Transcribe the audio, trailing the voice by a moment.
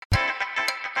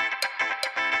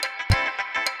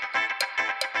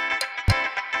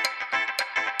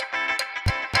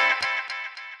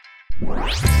Hey,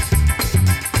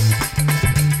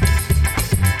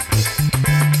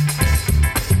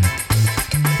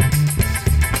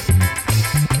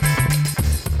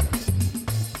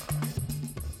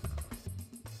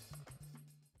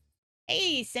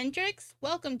 Centrics!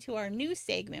 Welcome to our new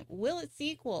segment, Will It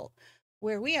Sequel,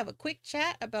 where we have a quick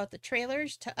chat about the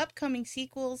trailers to upcoming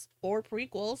sequels or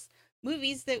prequels,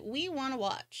 movies that we want to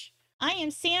watch. I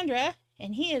am Sandra,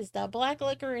 and he is the black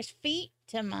licorice feet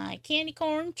to my candy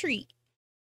corn treat.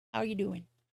 How are you doing?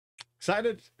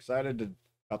 Excited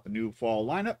about the new fall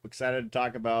lineup. Excited to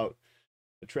talk about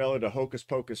the trailer to Hocus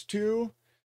Pocus 2.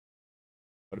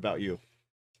 What about you?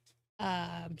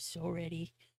 I'm so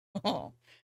ready. Oh,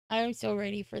 I'm so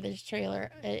ready for this trailer.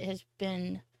 It has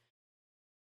been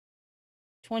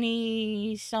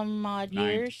 20 some odd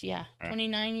years. Yeah,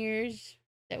 29 years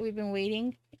that we've been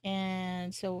waiting.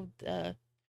 And so,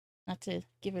 not to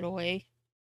give it away,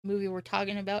 the movie we're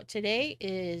talking about today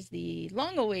is the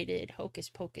long-awaited Hocus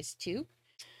Pocus 2.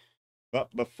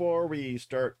 But before we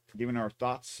start giving our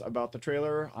thoughts about the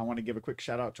trailer, I want to give a quick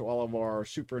shout out to all of our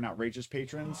super and outrageous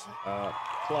patrons.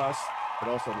 Plus, I'd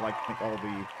also like to thank all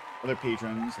the other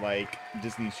patrons like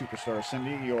Disney Superstar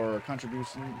Cindy. Your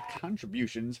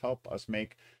contributions help us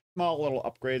make small little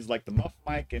upgrades like the Muff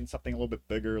Mic and something a little bit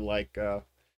bigger like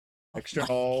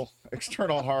external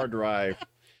hard drive.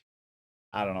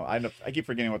 I don't know. I keep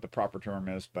forgetting what the proper term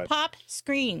is, but Pop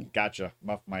screen. Gotcha,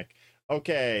 Muff Mic.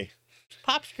 Okay.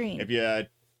 Pop screen. If you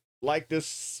like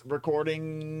this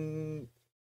recording,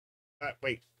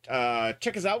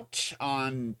 check us out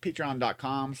on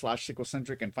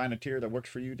patreon.com/sequelcentric and find a tier that works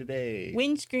for you today.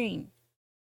 Windscreen.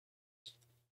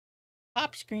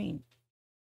 Pop screen.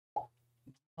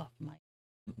 Muff Mic.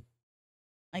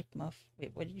 Mike Muff.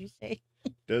 Wait, what did you say?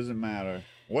 Doesn't matter.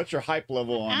 What's your hype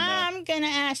level on I'm gonna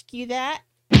ask you that.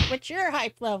 What's your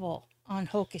hype level on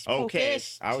Hocus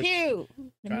Pocus 2?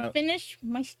 Let me finish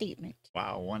my statement.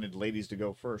 Wow, I wanted ladies to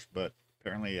go first, but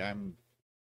apparently I'm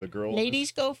the girl.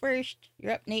 Ladies go first.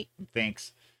 You're up, Nate.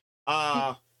 Thanks.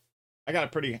 I got a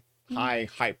pretty high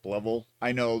hype level.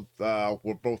 I know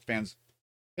we're both fans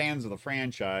of the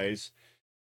franchise.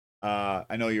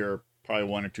 I know you're probably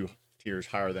one or two tiers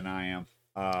higher than I am.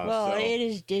 It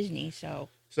is Disney, so.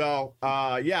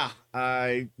 Yeah,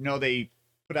 I know they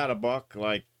put out a book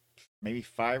like maybe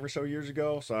 5 or so years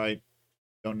ago, so I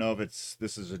don't know if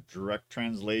this is a direct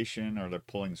translation or they're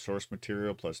pulling source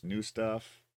material plus new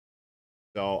stuff.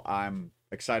 So I'm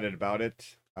excited about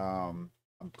it. I'm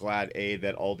glad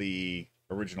that all the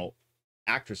original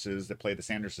actresses that play the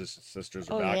Sanderson sisters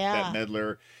are back. Yeah. Bette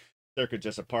Midler, Sarah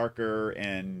Jessica Parker,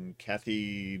 and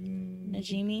Kathy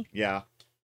Najimy. Yeah.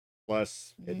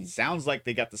 Plus, it sounds like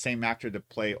they got the same actor to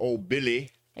play old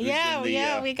Billy.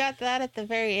 Yeah, we got that at the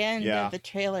very end of the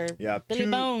trailer. Yeah, Billy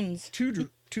Bones. Two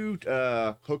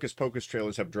Hocus Pocus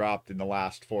trailers have dropped in the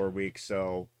last 4 weeks,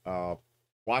 so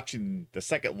watching the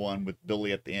second one with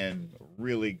Billy at the end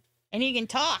really. And he can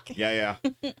talk. Yeah.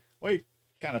 Well, he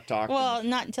kind of talked. Well,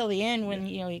 not until the end when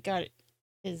he got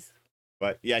his.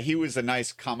 But yeah, he was a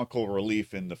nice comical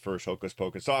relief in the first Hocus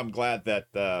Pocus, so I'm glad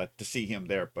that to see him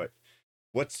there. But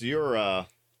what's your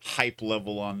hype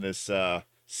level on this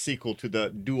sequel to the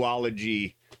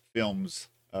duology films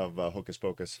of Hocus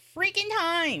Pocus? Freaking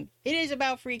time! It is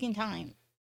about freaking time.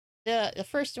 The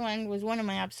first one was one of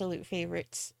my absolute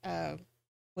favorites,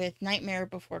 with Nightmare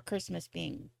Before Christmas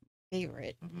being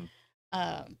favorite. Mm-hmm.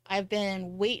 I've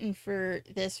been waiting for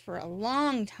this for a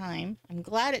long time. I'm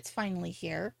glad it's finally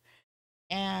here.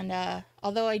 And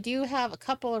although I do have a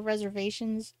couple of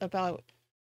reservations about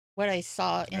what I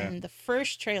saw in the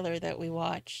first trailer that we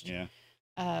watched,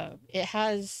 it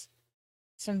has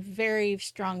some very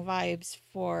strong vibes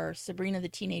for Sabrina the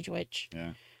Teenage Witch.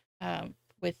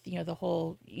 With the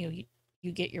whole you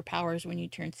get your powers when you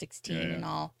turn 16 and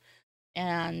all,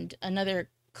 and another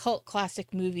cult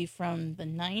classic movie from the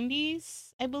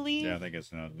 90s, I believe. Yeah, I think it's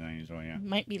the 90s one. Yeah,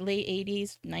 might be late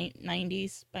 80s,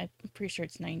 90s, but I'm pretty sure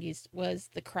it's 90s. Was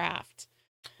The Craft?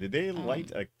 Did they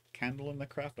light a candle in The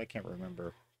Craft? I can't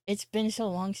remember. It's been so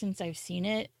long since I've seen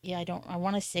it. Yeah, I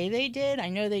want to say they did. I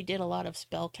know they did a lot of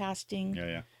spell casting.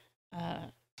 Yeah.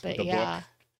 But book.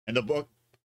 And the book,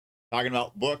 talking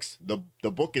about books, the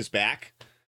book is back.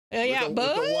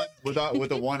 With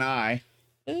the one eye.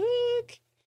 Book.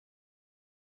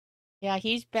 Yeah,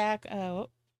 he's back.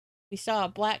 We saw a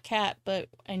black cat, but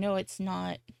I know it's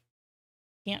not.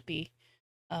 Can't be.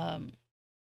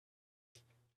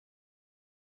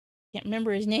 Can't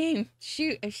remember his name.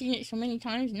 Shoot, I've seen it so many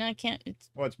times now I can't.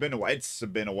 Well, it's been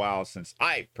a while since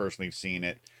I personally have seen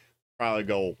it. Probably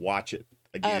go watch it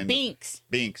again. Binks.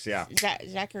 Binks, yeah.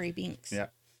 Zachary Binks. Yeah.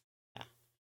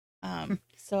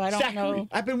 So I don't Zachary, know.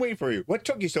 I've been waiting for you. What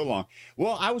took you so long?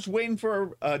 Well, I was waiting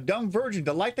for a dumb virgin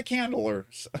to light the candle. Or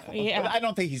Yeah. I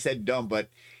don't think he said dumb, but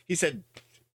he said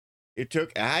it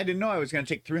took. I didn't know I was going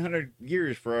to take 300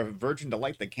 years for a virgin to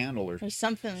light the candle, or Or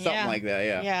something. something Yeah. like that.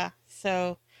 Yeah. Yeah.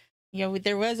 So,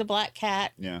 there was a black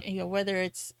cat. Yeah. Whether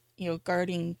it's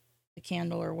guarding the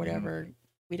candle or whatever,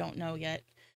 we don't know yet.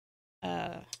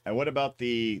 And what about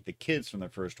the kids from the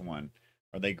first one?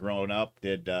 Are they grown up?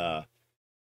 Did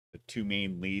the two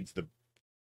main leads,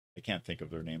 I can't think of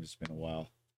their names, it's been a while.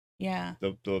 Yeah.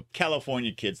 The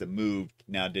California kids that moved,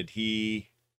 now they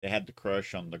had the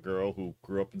crush on the girl who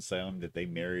grew up in Salem? Did they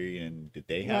marry, and did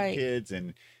they have Right. kids,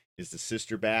 and is the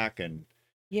sister back? And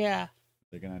Yeah.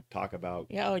 they're gonna talk about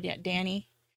Yeah. Oh, yeah. Danny,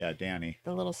 Danny.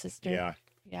 the little sister.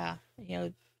 Yeah. Yeah.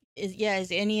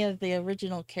 Is any of the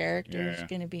original characters Yeah.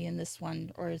 going to be in this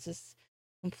one, or is this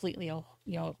completely,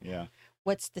 Yeah.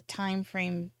 what's the time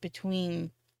frame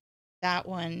between that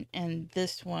one and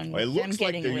this one? Well, it with them looks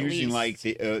like getting they're using like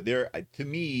released? they're to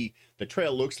me the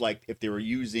trail looks like if they were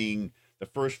using the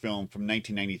first film from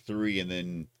 1993 and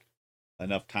then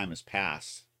enough time has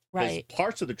passed. 'Cause Right.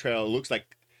 parts of the trail, it looks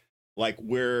like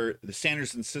where the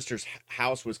Sanderson sisters'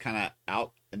 house was kind of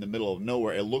out in the middle of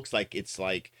nowhere. It looks like it's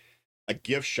like a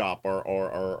gift shop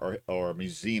or a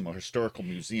museum, or historical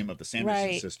museum of the Sanderson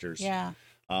Right. sisters. Yeah.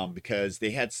 Because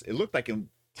they had, it looked like in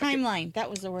Timeline.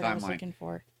 That was the word I was Timeline. looking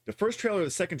for. the first trailer,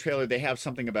 the second trailer, they have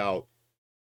something about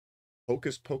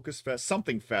Hocus Pocus Fest,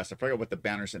 something fest. I forgot what the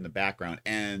banner's in the background,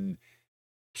 and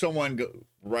someone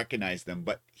recognized them,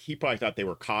 but he probably thought they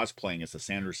were cosplaying as the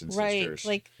Sanderson Right. sisters.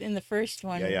 Like in the first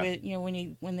one, Yeah. with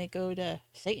when they go to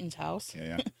Satan's house,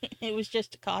 Yeah, yeah. it was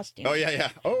just a costume. Oh, yeah,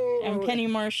 yeah. Oh, And Penny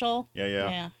Marshall. Yeah,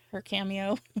 yeah, Her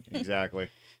cameo. exactly.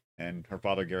 And her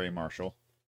father, Gary Marshall.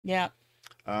 Yeah.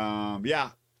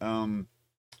 Yeah.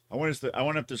 I wonder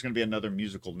if there's going to be another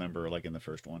musical number like in the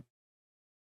first one.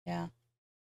 Yeah.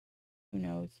 Who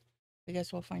knows? I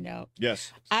guess we'll find out.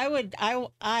 Yes. Okay,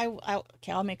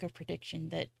 I'll make a prediction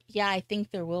that, I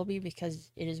think there will be,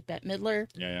 because it is Bette Midler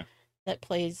Yeah, yeah, that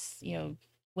plays,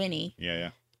 Winnie. yeah,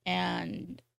 yeah.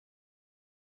 And,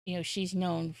 she's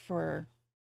known for,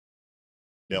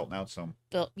 Belting out some.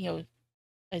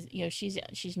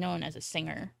 she's known as a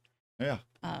singer. Yeah.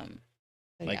 So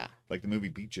Like like the movie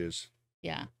Beaches.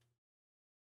 yeah.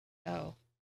 So,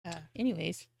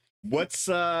 anyways. What's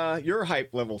your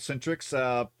hype level,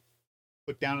 Centrix?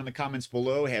 Put down in the comments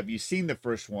below. Have you seen the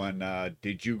first one?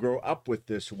 Did you grow up with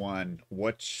this one?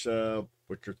 What's your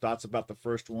thoughts about the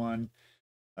first one?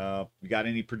 You got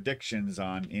any predictions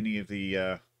on any of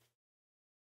the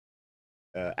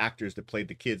actors that played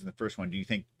the kids in the first one? Do you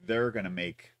think they're gonna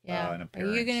make an Are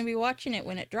appearance? you going to be watching it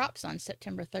when it drops on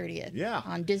September 30th? Yeah.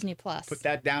 On Disney Plus. Put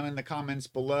that down in the comments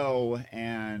below,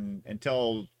 and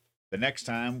until the next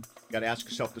time, you got to ask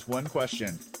yourself this one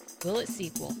question. Will it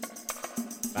sequel?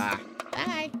 Bye.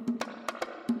 Bye.